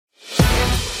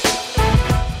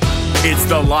It's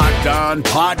the Locked On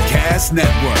Podcast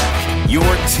Network, your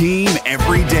team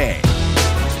every day.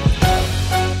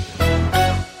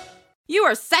 You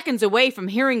are seconds away from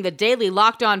hearing the daily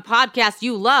Locked On podcast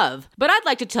you love, but I'd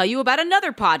like to tell you about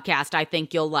another podcast I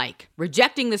think you'll like.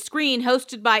 Rejecting the Screen,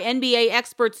 hosted by NBA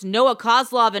experts Noah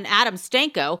Kozlov and Adam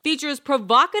Stanko, features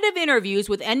provocative interviews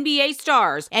with NBA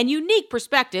stars and unique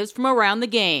perspectives from around the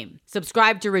game.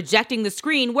 Subscribe to Rejecting the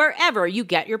Screen wherever you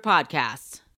get your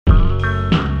podcasts.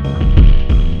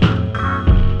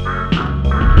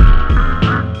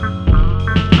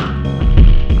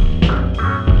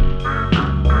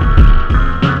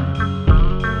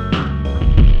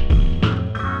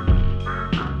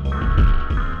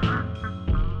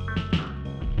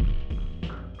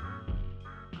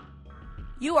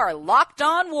 You are Locked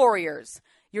On Warriors,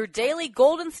 your daily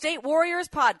Golden State Warriors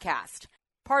podcast,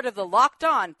 part of the Locked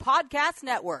On Podcast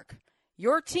Network,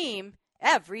 your team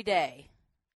every day.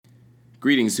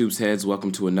 Greetings, Hoops Heads.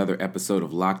 Welcome to another episode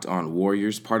of Locked On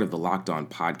Warriors, part of the Locked On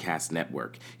Podcast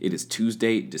Network. It is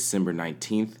Tuesday, December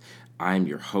 19th. I'm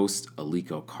your host,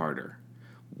 Aliko Carter.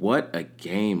 What a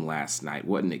game last night.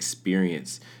 What an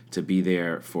experience to be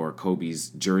there for Kobe's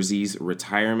jersey's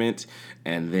retirement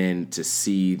and then to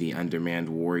see the undermanned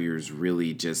Warriors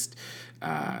really just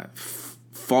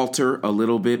falter a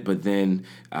little bit. But then,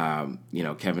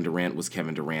 Kevin Durant was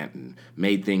Kevin Durant and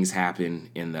made things happen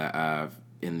in the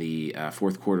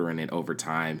fourth quarter and in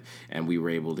overtime, and we were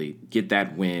able to get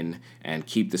that win and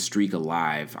keep the streak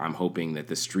alive. I'm hoping that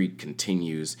the streak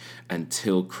continues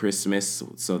until Christmas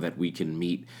so that we can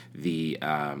meet the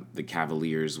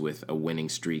Cavaliers with a winning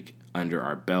streak under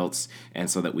our belts, and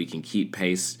so that we can keep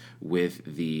pace with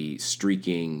the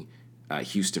streaking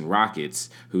Houston Rockets,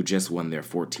 who just won their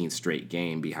 14th straight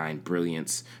game behind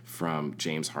brilliance from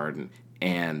James Harden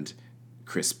and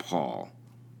Chris Paul.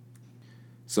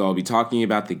 So I'll be talking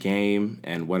about the game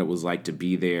and what it was like to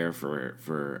be there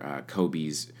for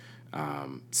Kobe's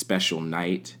special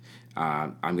night.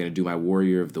 I'm going to do my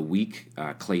Warrior of the Week,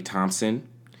 Klay Thompson,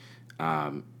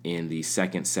 in the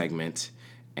second segment,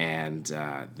 and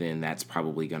then that's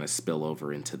probably going to spill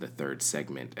over into the third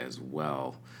segment as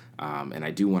well. And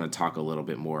I do want to talk a little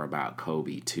bit more about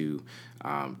Kobe, too,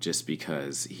 just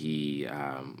because he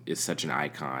is such an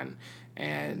icon.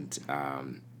 And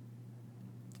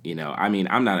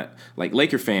I'm not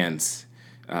Laker fans.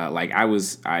 I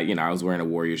was wearing a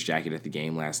Warriors jacket at the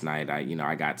game last night.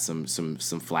 I got some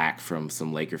flack from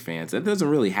some Laker fans. That doesn't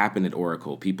really happen at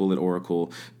Oracle. People at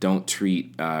Oracle don't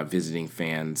treat visiting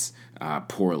fans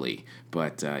poorly,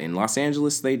 but in Los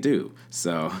Angeles they do.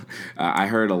 So I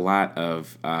heard a lot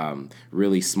of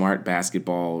really smart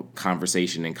basketball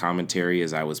conversation and commentary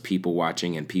as I was people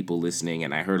watching and people listening,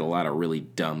 and I heard a lot of really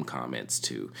dumb comments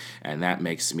too, and that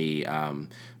makes me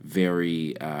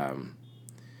very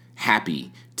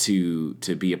happy to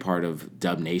be a part of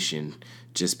Dub Nation,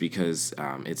 just because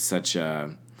it's such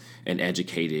an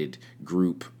educated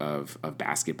group of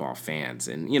basketball fans,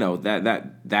 and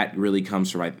that really comes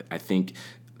from I think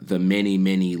the many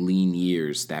lean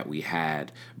years that we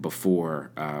had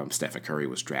before Stephen Curry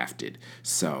was drafted.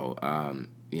 So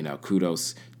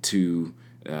kudos to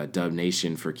Dub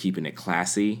Nation for keeping it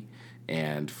classy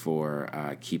and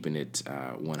for keeping it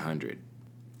 100.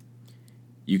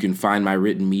 You can find my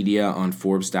written media on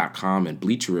Forbes.com and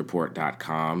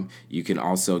BleacherReport.com. You can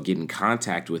also get in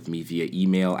contact with me via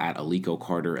email at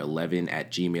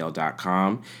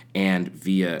alikocarter11@gmail.com and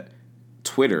via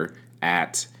Twitter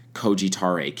at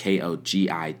Kogitare,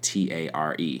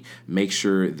 Kogitare. Make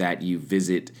sure that you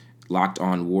visit Locked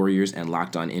On Warriors and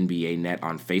Locked On NBA Net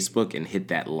on Facebook and hit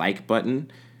that like button.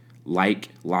 Like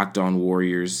Locked On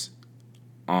Warriors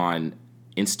on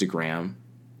Instagram,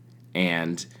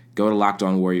 and go to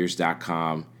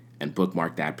LockedOnWarriors.com and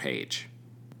bookmark that page.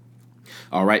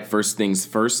 All right, first things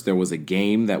first, there was a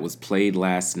game that was played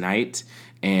last night,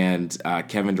 and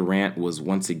Kevin Durant was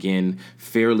once again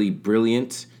fairly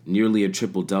brilliant, nearly a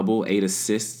triple-double, 8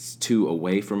 assists, 2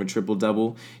 away from a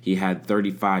triple-double. He had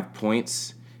 36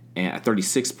 points,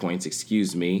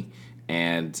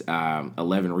 and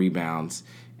 11 rebounds,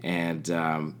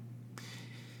 and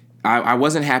I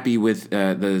wasn't happy with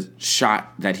the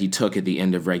shot that he took at the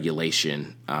end of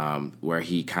regulation, where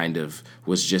he kind of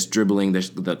was just dribbling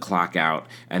the clock out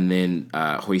and then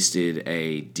hoisted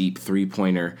a deep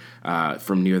three-pointer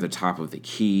from near the top of the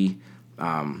key.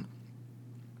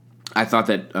 I thought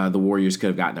that the Warriors could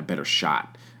have gotten a better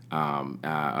shot.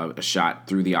 A shot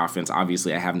through the offense.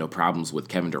 Obviously, I have no problems with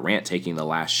Kevin Durant taking the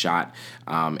last shot,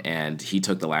 and he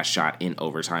took the last shot in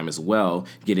overtime as well,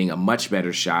 getting a much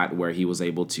better shot where he was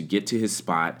able to get to his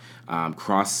spot,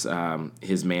 cross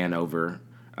his man over,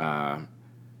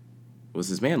 was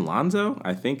his man Lonzo?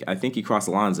 I think he crossed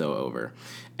Lonzo over,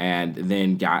 and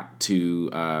then got to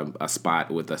a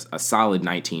spot with a solid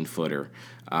 19-footer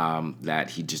that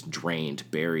he just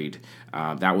buried.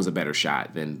 That was a better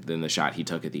shot than the shot he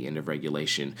took at the end of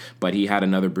regulation. But he had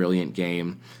another brilliant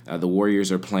game. The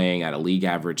Warriors are playing at a league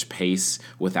average pace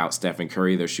without Stephen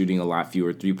Curry. They're shooting a lot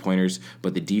fewer three-pointers,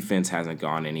 but the defense hasn't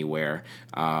gone anywhere.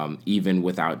 Even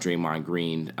without Draymond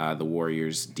Green, the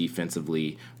Warriors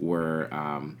defensively were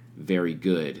very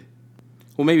good.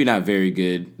 Well, maybe not very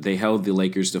good. They held the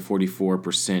Lakers to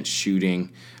 44%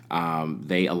 shooting.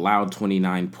 They allowed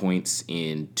 29 points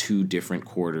in 2 different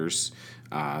quarters,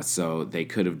 so they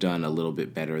could have done a little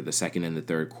bit better. The second and the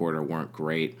third quarter weren't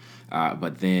great,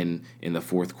 but then in the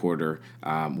fourth quarter,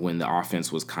 when the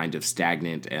offense was kind of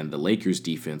stagnant and the Lakers'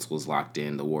 defense was locked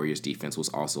in, the Warriors' defense was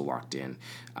also locked in,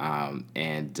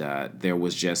 and there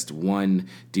was just one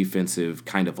defensive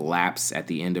kind of lapse at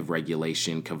the end of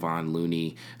regulation. Kevon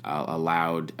Looney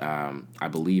allowed, I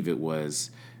believe it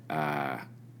was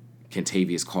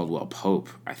Kentavious Caldwell-Pope,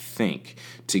 I think,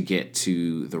 to get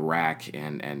to the rack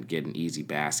and get an easy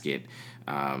basket.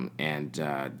 And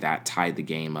that tied the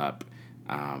game up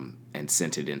and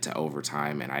sent it into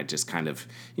overtime. And I just kind of,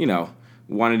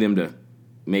 wanted him to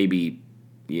maybe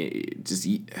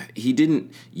he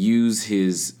didn't use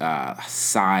his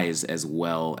size as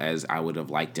well as I would have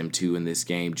liked him to in this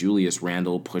game. Julius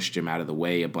Randle pushed him out of the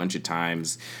way a bunch of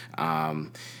times.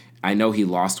 I know he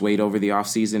lost weight over the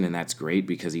offseason, and that's great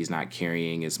because he's not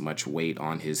carrying as much weight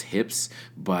on his hips,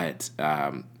 but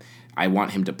I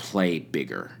want him to play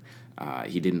bigger.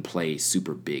 He didn't play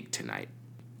super big tonight.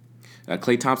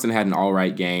 Klay Thompson had an all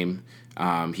right game.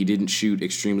 He didn't shoot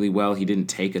extremely well. He didn't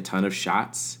take a ton of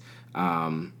shots,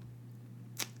 but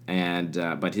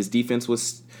his defense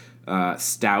was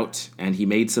stout, and he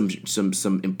made some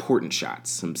important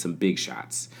shots, some big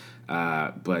shots.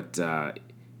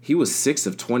 He was 6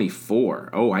 of 24.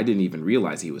 Oh, I didn't even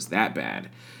realize he was that bad.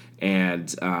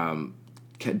 And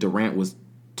Durant was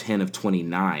 10 of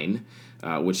 29,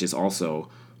 which is also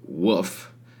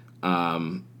woof.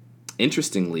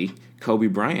 Interestingly, Kobe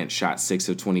Bryant shot 6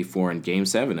 of 24 in Game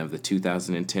 7 of the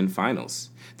 2010 Finals.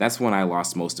 That's when I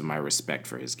lost most of my respect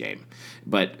for his game.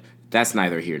 But that's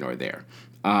neither here nor there.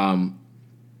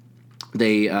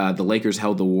 The Lakers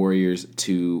held the Warriors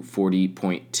to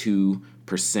 40.2%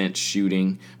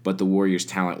 shooting, but the Warriors'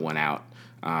 talent won out.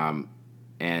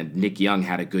 And Nick Young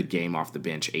had a good game off the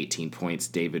bench, 18 points.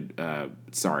 10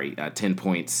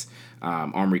 points.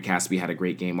 Omri Caspi had a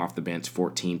great game off the bench,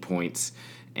 14 points.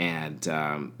 And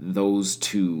those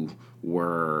two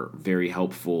were very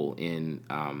helpful in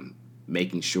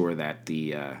making sure that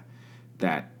the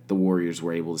Warriors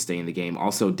were able to stay in the game.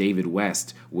 Also, David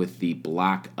West with the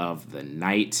block of the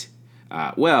night.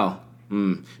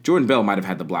 Jordan Bell might have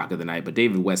had the block of the night, but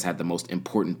David West had the most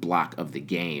important block of the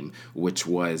game, which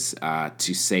was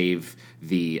to save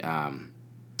the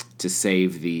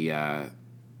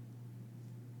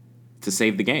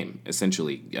game.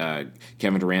 Essentially,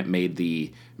 Kevin Durant made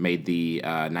the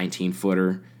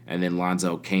 19-footer, and then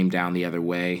Lonzo came down the other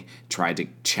way, tried to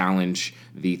challenge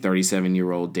the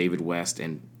 37-year-old David West,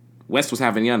 and West was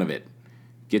having none of it.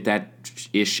 Get that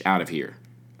ish out of here.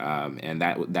 And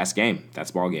that's game.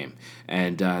 That's ball game.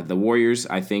 And the Warriors,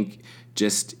 I think,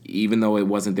 just even though it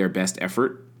wasn't their best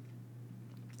effort,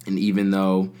 and even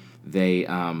though they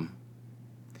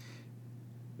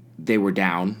were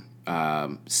down,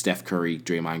 Steph Curry,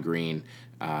 Draymond Green,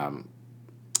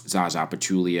 Zaza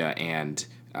Pachulia, and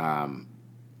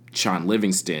Sean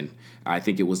Livingston, I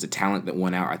think it was the talent that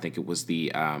won out. I think it was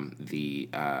the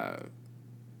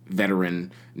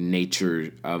veteran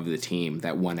nature of the team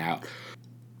that won out.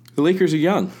 The Lakers are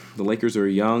young.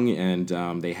 And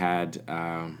they had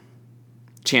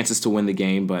chances to win the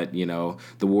game, but, the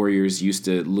Warriors used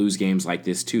to lose games like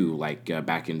this too, like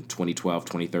back in 2012,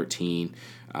 2013,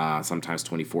 sometimes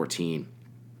 2014.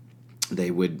 They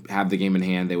would have the game in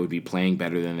hand, they would be playing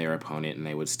better than their opponent, and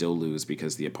they would still lose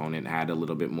because the opponent had a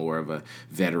little bit more of a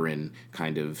veteran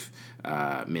kind of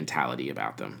mentality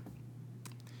about them.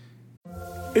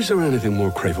 Is there anything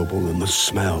more craveable than the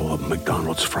smell of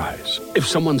McDonald's fries? If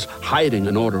someone's hiding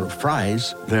an order of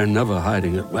fries, they're never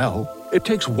hiding it well. It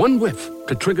takes one whiff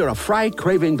to trigger a fry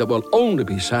craving that will only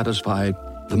be satisfied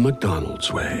the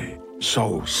McDonald's way.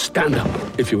 So stand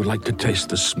up if you would like to taste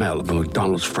the smell of a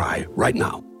McDonald's fry right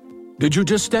now. Did you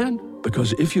just stand?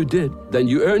 Because if you did, then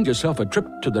you earned yourself a trip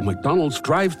to the McDonald's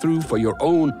drive-thru for your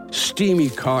own steamy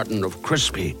carton of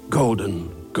crispy, golden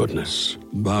goodness.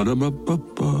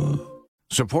 Ba-da-ba-ba-ba.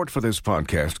 Support for this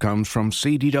podcast comes from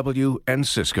CDW and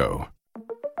Cisco.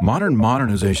 Modern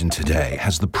modernization today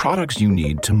has the products you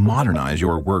need to modernize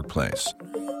your workplace.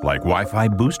 like Wi-Fi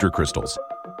booster crystals.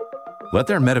 Let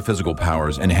their metaphysical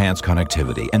powers enhance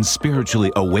connectivity and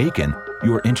spiritually awaken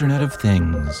your Internet of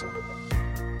Things.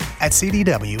 At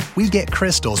CDW, we get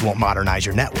crystals won't modernize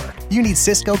your network. You need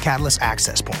Cisco Catalyst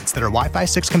access points that are Wi-Fi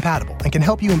 6 compatible and can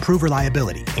help you improve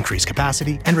reliability, increase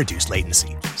capacity, and reduce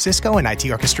latency. Cisco and IT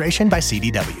orchestration by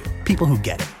CDW. People who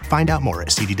get it. Find out more at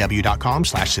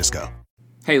cdw.com/Cisco.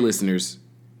 Hey listeners,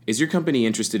 is your company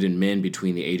interested in men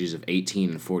between the ages of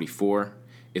 18 and 44?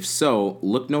 If so,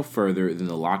 look no further than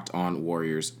the Locked On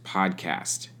Warriors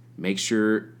podcast. Make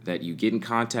sure that you get in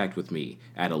contact with me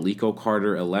at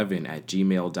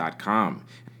alikocarter11@gmail.com,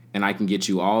 and I can get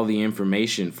you all the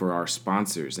information for our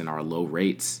sponsors and our low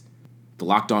rates. The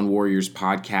Locked On Warriors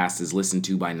podcast is listened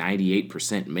to by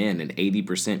 98% men and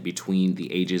 80% between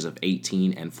the ages of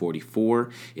 18 and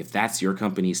 44. If that's your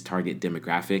company's target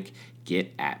demographic,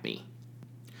 get at me.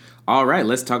 All right,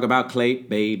 let's talk about Klay,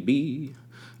 baby.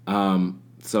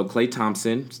 So Klay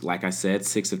Thompson, like I said,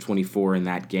 6 of 24 in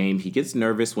that game. He gets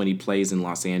nervous when he plays in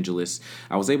Los Angeles.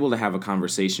 I was able to have a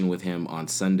conversation with him on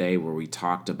Sunday where we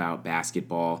talked about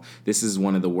basketball. This is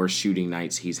one of the worst shooting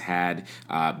nights he's had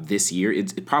this year.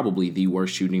 It's probably the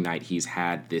worst shooting night he's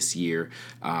had this year.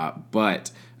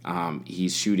 But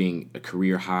he's shooting a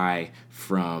career high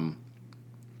from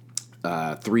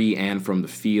 3 and from the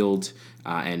field.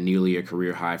 And nearly a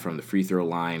career high from the free throw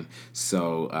line.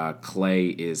 So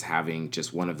Klay is having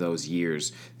just one of those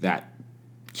years that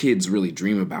kids really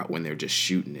dream about when they're just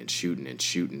shooting and shooting and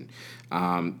shooting.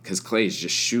 Because Klay is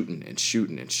just shooting and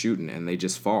shooting and shooting, and they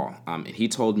just fall. And he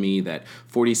told me that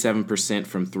 47%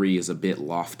 from 3 is a bit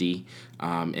lofty.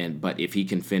 But if he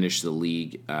can finish the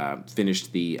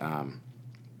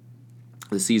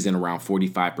season around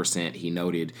 45%, he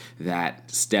noted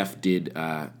that Steph did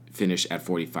finish at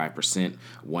 45%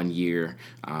 one year,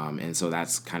 and so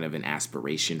that's kind of an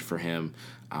aspiration for him.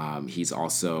 He's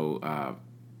also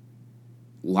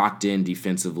locked in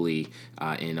defensively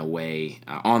in a way,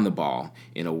 on the ball,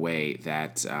 in a way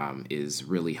that is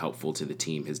really helpful to the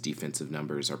team. His defensive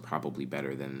numbers are probably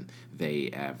better than they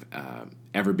have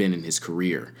ever been in his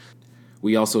career.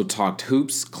 We also talked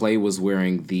hoops. Klay was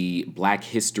wearing the Black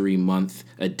History Month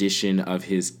edition of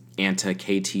his Anta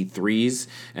KT3s,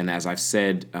 and as I've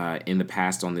said in the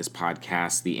past on this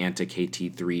podcast, the Anta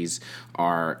KT3s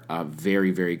are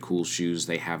very, very cool shoes.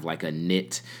 They have like a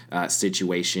knit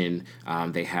situation.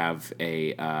 They have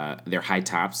they're high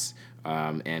tops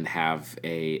and have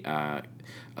a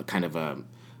kind of a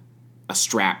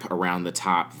strap around the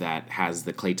top that has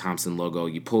the Klay Thompson logo.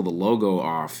 You pull the logo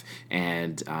off,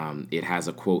 and it has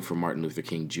a quote from Martin Luther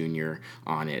King Jr.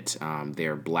 on it.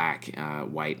 They're black,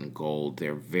 white, and gold.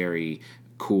 They're very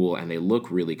cool, and they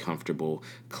look really comfortable.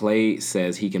 Klay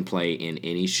says he can play in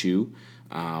any shoe,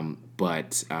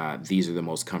 but these are the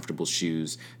most comfortable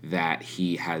shoes that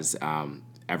he has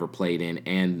ever played in,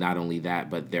 and not only that,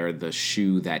 but they're the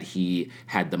shoe that he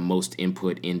had the most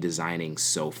input in designing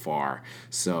so far.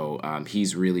 So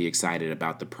he's really excited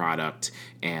about the product,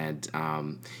 and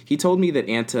he told me that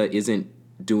Anta isn't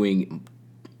doing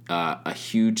a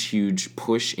huge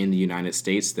push in the United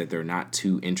States, that they're not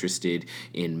too interested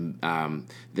in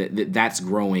that's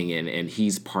growing, and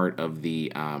he's part of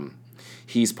the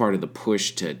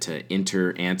push to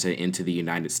enter Anta into the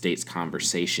United States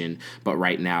conversation. But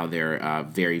right now they're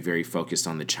very, very focused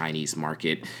on the Chinese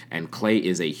market. And Klay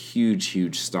is a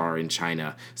huge star in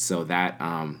China. So that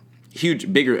a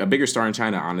bigger star in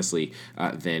China, honestly,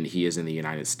 than he is in the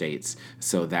United States.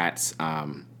 So that's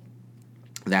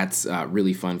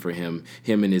really fun for him.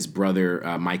 Him and his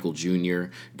brother, Michael Jr.,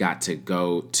 got to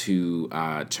go to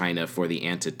China for the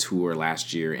Anta tour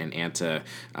last year, and Anta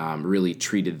really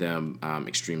treated them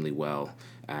extremely well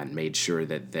and made sure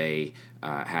that they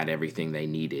had everything they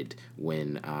needed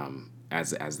when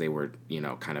as they were,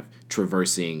 kind of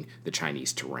traversing the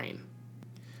Chinese terrain.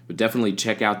 But definitely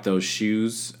check out those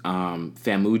shoes.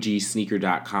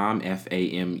 FamujiSneaker.com,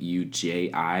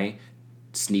 FAMUJI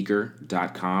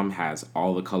sneaker.com has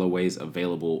all the colorways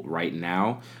available right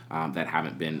now that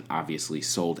haven't been obviously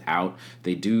sold out.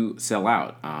 They do sell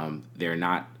out. They're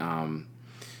not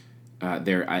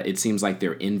it seems like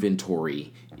their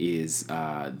inventory is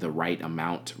the right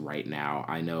amount right now.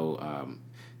 I know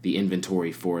the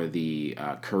inventory for the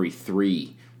Curry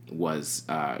 3 was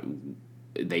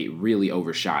they really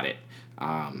overshot it.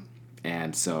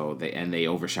 And so they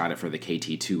overshot it for the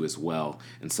KT2 as well.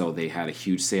 And so they had a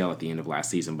huge sale at the end of last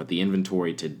season. But the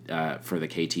inventory for the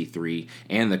KT3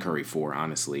 and the Curry 4,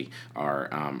 honestly,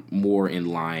 are more in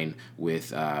line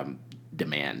with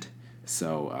demand.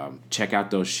 So check out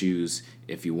those shoes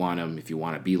if you want them. If you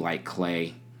want to be like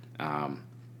Klay,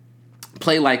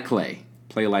 play like Klay.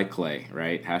 Play like Klay,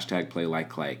 right? Hashtag play like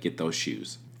Klay. Get those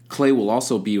shoes. Klay will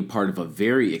also be a part of a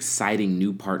very exciting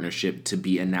new partnership to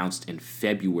be announced in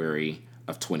February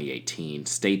of 2018.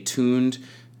 Stay tuned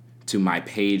to my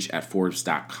page at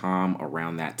Forbes.com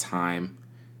around that time,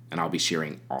 and I'll be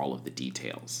sharing all of the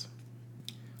details.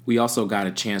 We also got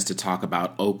a chance to talk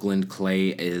about Oakland.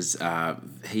 Klay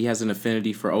he has an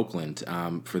affinity for Oakland,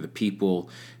 for the people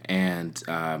and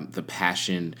the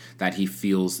passion that he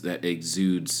feels that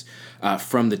exudes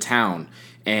from the town.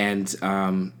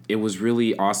 And it was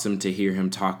really awesome to hear him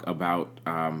talk about,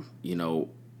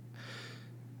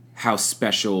 how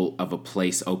special of a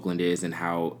place Oakland is and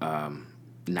how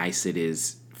nice it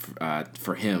is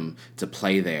for him to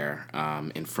play there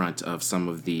in front of some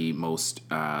of the most,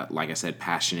 like I said,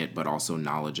 passionate but also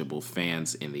knowledgeable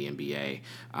fans in the NBA.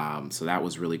 So that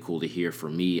was really cool to hear for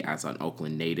me as an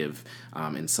Oakland native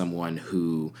and someone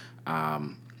who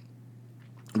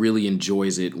really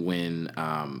enjoys it when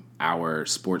our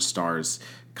sports stars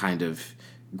kind of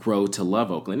grow to love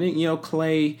Oakland. And,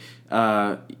 Klay,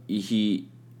 he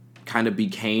kind of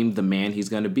became the man he's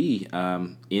going to be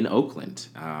in Oakland.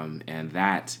 And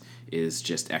that is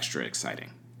just extra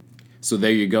exciting. So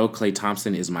there you go. Klay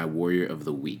Thompson is my Warrior of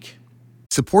the Week.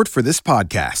 Support for this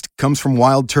podcast comes from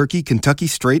Wild Turkey Kentucky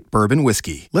Straight Bourbon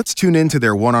Whiskey. Let's tune in to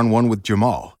their one-on-one with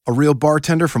Jamal, a real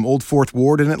bartender from Old Fourth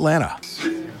Ward in Atlanta.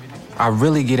 I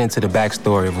really get into the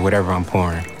backstory of whatever I'm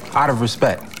pouring, out of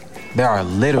respect. There are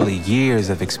literally years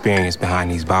of experience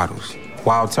behind these bottles.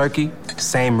 Wild Turkey,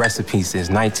 same recipe since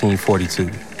 1942.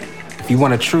 If you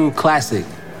want a true classic,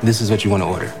 this is what you want to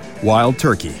order. Wild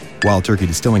Turkey. Wild Turkey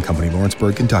Distilling Company,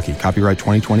 Lawrenceburg, Kentucky. Copyright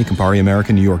 2020, Campari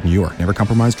American, New York, New York. Never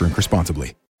compromise, drink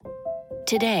responsibly.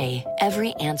 Today,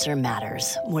 every answer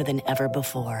matters more than ever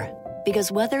before.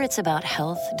 Because whether it's about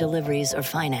health, deliveries, or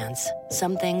finance,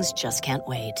 some things just can't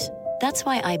wait. That's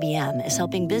why IBM is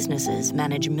helping businesses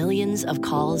manage millions of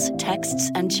calls,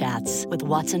 texts, and chats with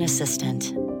Watson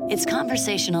Assistant. It's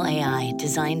conversational AI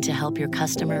designed to help your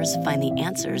customers find the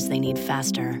answers they need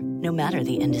faster, no matter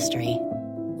the industry.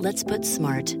 Let's put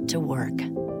smart to work.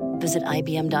 Visit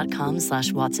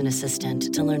IBM.com/Watson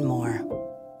Assistant to learn more.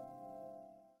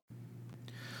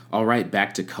 All right,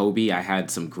 back to Kobe. I had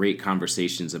some great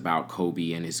conversations about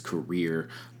Kobe and his career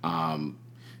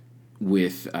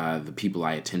with the people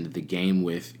I attended the game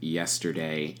with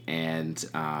yesterday. And,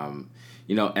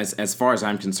 as far as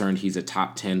I'm concerned, he's a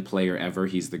top 10 player ever.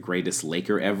 He's the greatest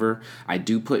Laker ever. I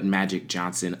do put Magic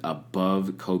Johnson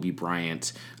above Kobe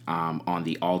Bryant on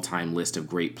the all-time list of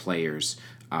great players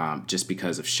just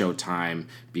because of Showtime,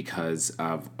 because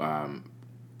of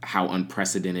how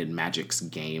unprecedented Magic's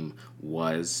game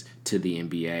was to the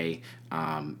NBA.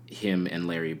 Him and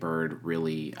Larry Bird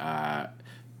really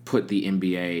put the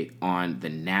NBA on the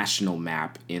national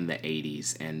map in the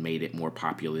 80s and made it more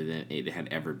popular than it had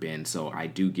ever been. So I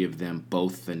do give them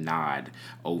both the nod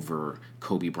over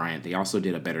Kobe Bryant. They also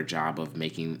did a better job of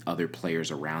making other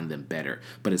players around them better.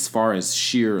 But as far as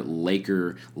sheer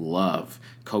Laker love,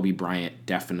 Kobe Bryant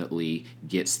definitely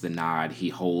gets the nod. He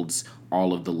holds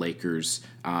all of the Lakers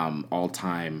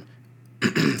all-time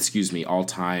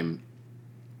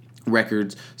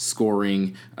records,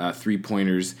 scoring,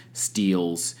 three-pointers,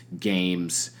 steals,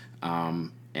 games,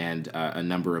 and a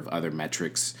number of other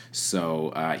metrics.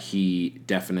 So he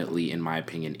definitely, in my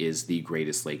opinion, is the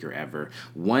greatest Laker ever.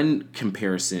 One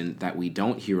comparison that we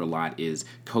don't hear a lot is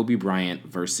Kobe Bryant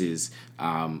versus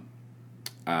Tim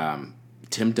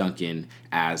Duncan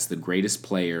as the greatest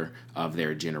player of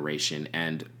their generation.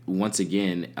 And once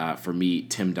again, for me,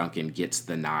 Tim Duncan gets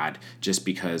the nod just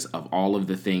because of all of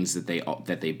the things that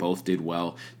they both did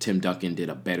well. Tim Duncan did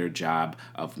a better job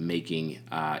of making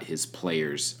his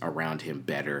players around him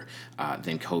better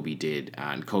than Kobe did.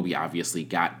 And Kobe obviously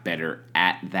got better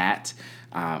at that.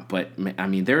 But, I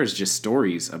mean, there's just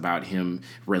stories about him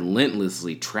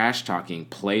relentlessly trash-talking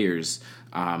players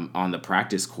on the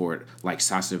practice court, like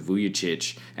Sasa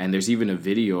Vujacic, and there's even a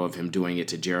video of him doing it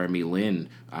to Jeremy Lin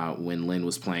when Lin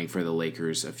was playing for the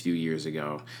Lakers a few years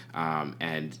ago,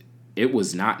 and it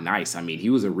was not nice. I mean, he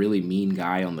was a really mean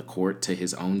guy on the court to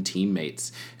his own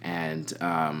teammates, and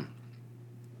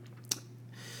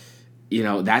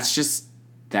that's just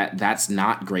that's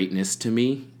not greatness to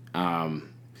me,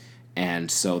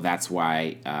 and so that's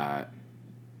why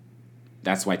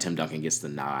Tim Duncan gets the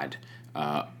nod.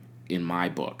 In my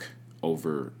book,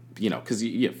 over, because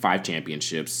you get 5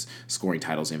 championships, scoring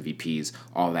titles, MVPs,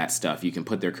 all that stuff. You can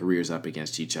put their careers up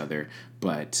against each other,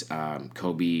 but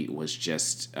Kobe was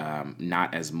just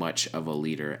not as much of a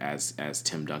leader as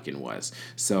Tim Duncan was.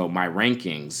 So my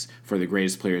rankings for the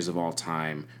greatest players of all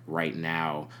time right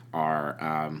now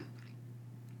are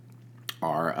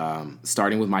are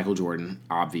starting with Michael Jordan,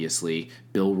 obviously,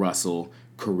 Bill Russell,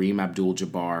 Kareem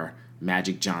Abdul-Jabbar,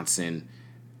 Magic Johnson.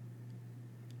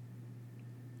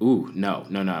 Ooh, no.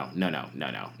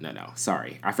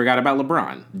 Sorry. I forgot about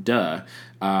LeBron. Duh.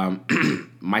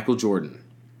 Michael Jordan,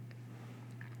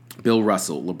 Bill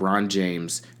Russell, LeBron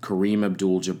James, Kareem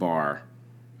Abdul-Jabbar,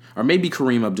 or maybe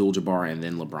Kareem Abdul-Jabbar and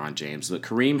then LeBron James. But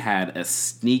Kareem had a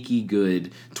sneaky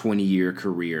good 20-year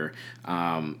career.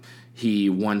 He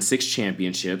won 6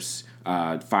 championships,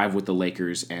 5 with the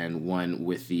Lakers and 1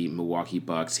 with the Milwaukee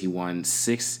Bucks. He won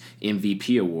 6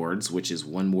 MVP awards, which is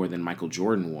 1 more than Michael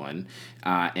Jordan won.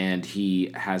 And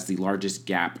he has the largest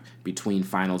gap between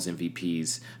finals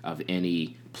MVPs of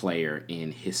any player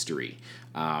in history.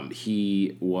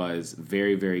 He was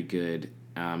very, very good,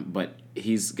 but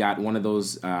he's got one of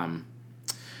those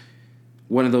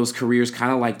careers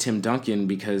kind of like Tim Duncan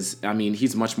because, I mean,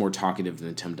 he's much more talkative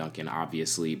than Tim Duncan,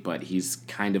 obviously, but he's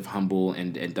kind of humble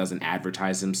and doesn't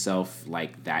advertise himself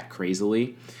like that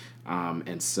crazily.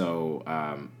 And so,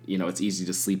 it's easy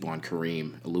to sleep on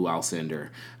Kareem, Lou Alcindor,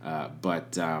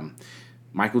 but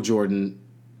Michael Jordan,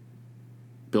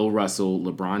 Bill Russell,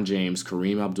 LeBron James,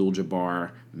 Kareem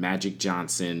Abdul-Jabbar, Magic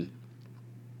Johnson,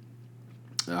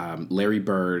 Larry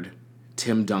Bird,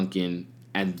 Tim Duncan,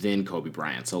 and then Kobe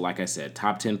Bryant. So like I said,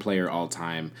 top 10 player all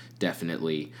time,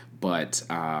 definitely. But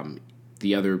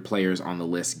the other players on the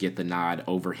list get the nod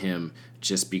over him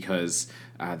just because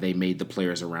they made the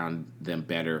players around them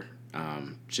better,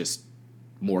 just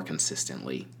more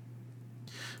consistently.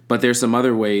 But there's some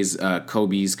other ways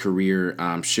Kobe's career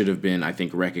should have been, I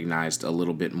think, recognized a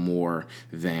little bit more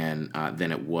than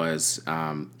it was.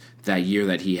 That year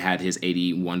that he had his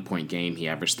 81-point game, he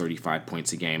averaged 35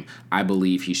 points a game. I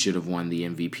believe he should have won the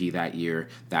MVP that year.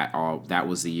 That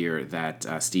was the year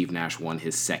that Steve Nash won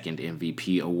his second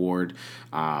MVP award.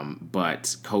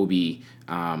 But Kobe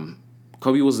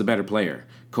was the better player.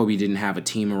 Kobe didn't have a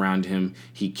team around him.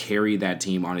 He carried that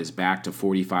team on his back to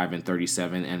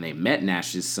 45-37, and they met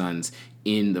Nash's Suns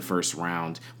in the first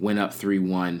round, went up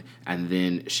 3-1, and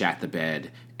then shat the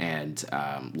bed and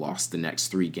lost the next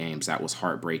 3 games. That was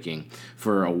heartbreaking.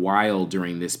 For a while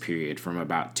during this period, from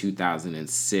about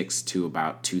 2006 to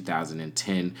about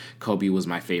 2010, Kobe was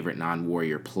my favorite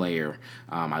non-Warrior player.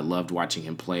 I loved watching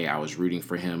him play. I was rooting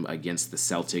for him against the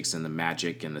Celtics and the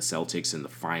Magic and the Celtics in the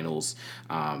finals.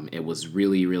 It was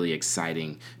really, really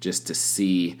exciting just to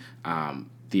see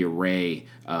the array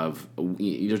of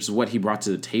just what he brought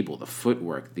to the table, the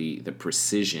footwork, the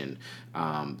precision,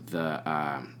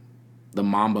 the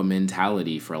Mamba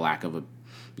mentality, for lack of a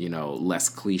less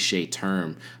cliche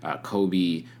term.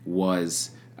 Kobe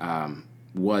was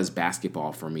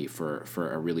basketball for me for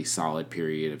a really solid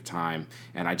period of time,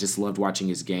 and I just loved watching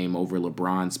his game over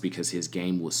LeBron's because his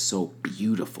game was so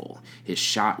beautiful. His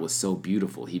shot was so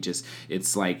beautiful.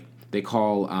 It's like they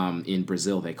call in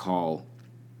Brazil they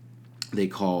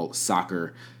call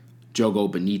soccer Jogo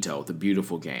Bonito, the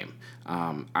beautiful game.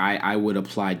 I would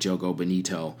apply Jogo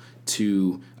Bonito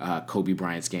to Kobe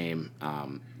Bryant's game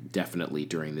definitely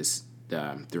during this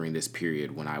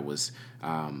period when I was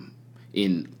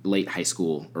in late high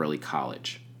school, early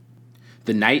college.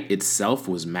 The night itself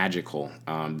was magical.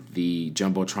 The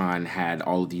Jumbotron had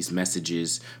all of these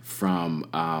messages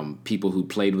from people who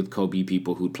played with Kobe,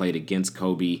 people who played against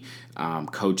Kobe,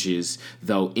 coaches.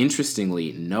 Though,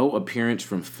 interestingly, no appearance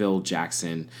from Phil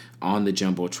Jackson on the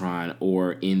Jumbotron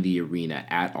or in the arena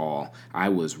at all. I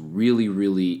was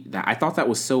really, I thought that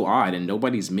was so odd, and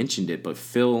nobody's mentioned it, but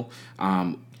Phil,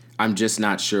 I'm just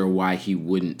not sure why he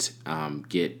wouldn't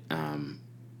get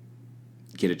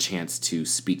a chance to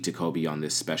speak to Kobe on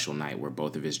this special night where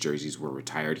both of his jerseys were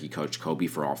retired. He coached Kobe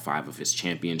for all 5 of his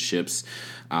championships.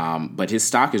 But his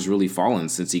stock has really fallen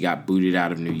since he got booted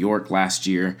out of New York last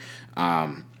year.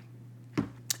 And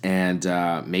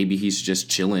maybe he's just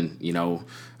chilling,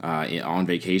 on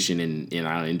vacation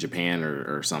in Japan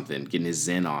or something, getting his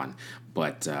zen on.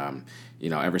 But,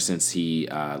 ever since he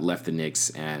left the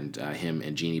Knicks and him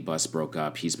and Jeannie Buss broke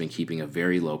up, he's been keeping a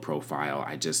very low profile.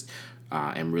 I just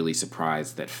am really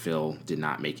surprised that Phil did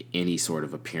not make any sort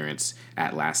of appearance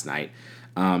at last night.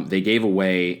 They gave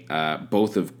away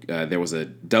there was a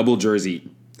double jersey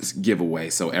giveaway,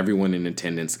 so everyone in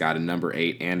attendance got a number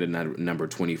 8 and a number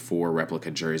 24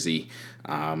 replica jersey,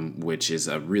 which is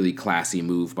a really classy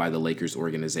move by the Lakers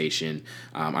organization.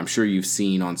 I'm sure you've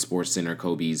seen on SportsCenter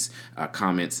Kobe's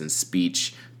comments and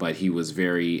speech, but he was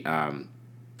very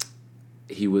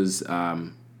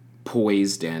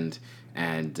poised and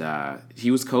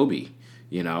he was Kobe.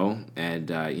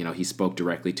 and he spoke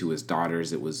directly to his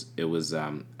daughters. It was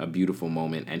a beautiful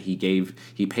moment, and he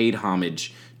paid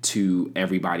homage to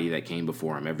everybody that came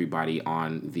before him, everybody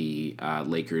on the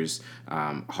Lakers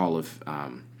Hall of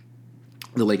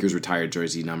the Lakers retired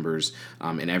jersey numbers,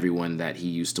 and everyone that he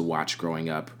used to watch growing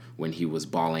up when he was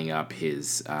balling up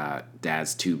his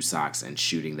dad's tube socks and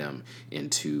shooting them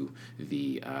into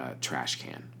the trash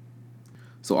can.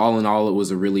 So all in all, it was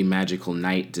a really magical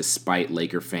night, despite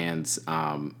Laker fans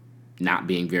not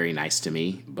being very nice to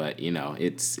me. But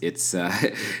it's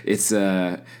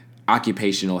a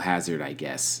occupational hazard, I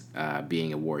guess,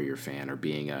 being a Warrior fan or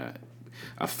being a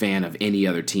fan of any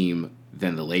other team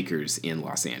than the Lakers in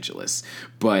Los Angeles.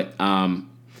 But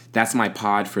that's my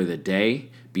pod for the day.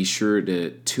 Be sure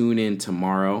to tune in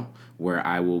tomorrow, where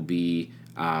I will be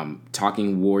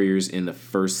talking Warriors in the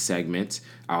first segment.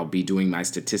 I'll be doing my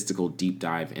statistical deep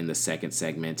dive in the second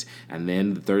segment, and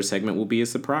then the third segment will be a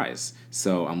surprise.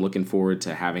 So I'm looking forward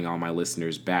to having all my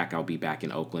listeners back. I'll be back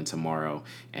in Oakland tomorrow,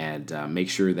 and make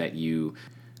sure that you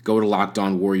go to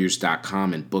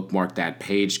LockedOnWarriors.com and bookmark that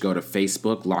page. Go to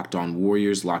Facebook, Locked On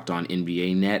Warriors, Locked On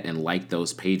NBA Net, and like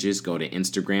those pages. Go to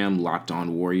Instagram, Locked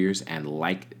On Warriors, and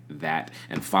like that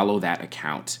and follow that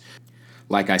account.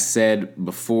 Like I said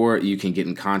before, you can get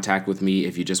in contact with me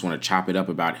if you just want to chop it up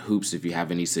about hoops. If you have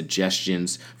any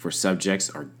suggestions for subjects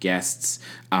or guests,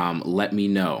 let me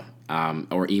know.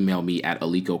 Or email me at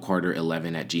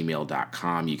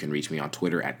alikocarter11@gmail.com. You can reach me on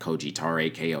Twitter at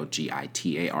Kogitare,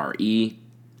 Kogitare.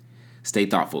 Stay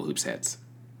thoughtful, Hoops heads.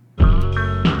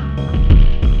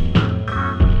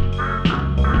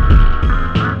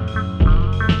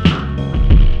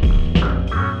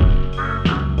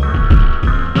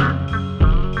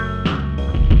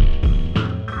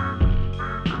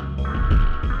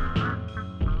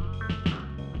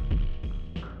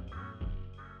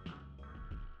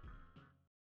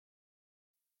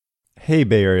 Hey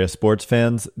Bay Area sports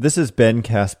fans, this is Ben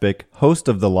Kaspick, host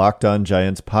of the Locked On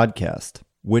Giants podcast,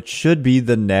 which should be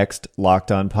the next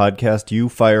Locked On podcast you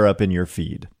fire up in your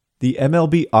feed. The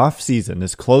MLB offseason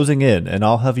is closing in, and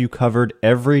I'll have you covered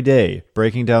every day,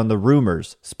 breaking down the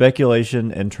rumors, speculation,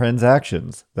 and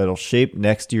transactions that'll shape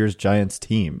next year's Giants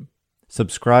team.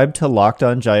 Subscribe to Locked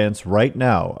On Giants right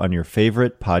now on your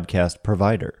favorite podcast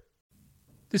provider.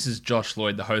 This is Josh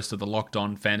Lloyd, the host of the Locked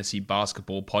On Fantasy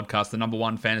Basketball Podcast, the number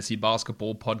one fantasy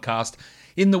basketball podcast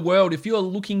in the world. If you're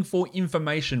looking for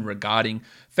information regarding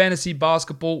fantasy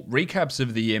basketball, recaps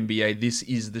of the NBA, this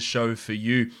is the show for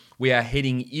you. We are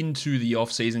heading into the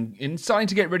offseason and starting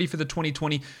to get ready for the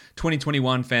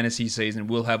 2020-2021 fantasy season.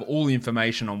 We'll have all the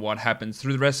information on what happens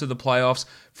through the rest of the playoffs,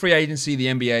 free agency, the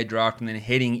NBA draft, and then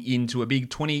heading into a big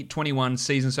 2021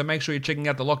 season. So make sure you're checking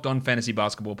out the Locked On Fantasy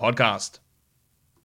Basketball Podcast.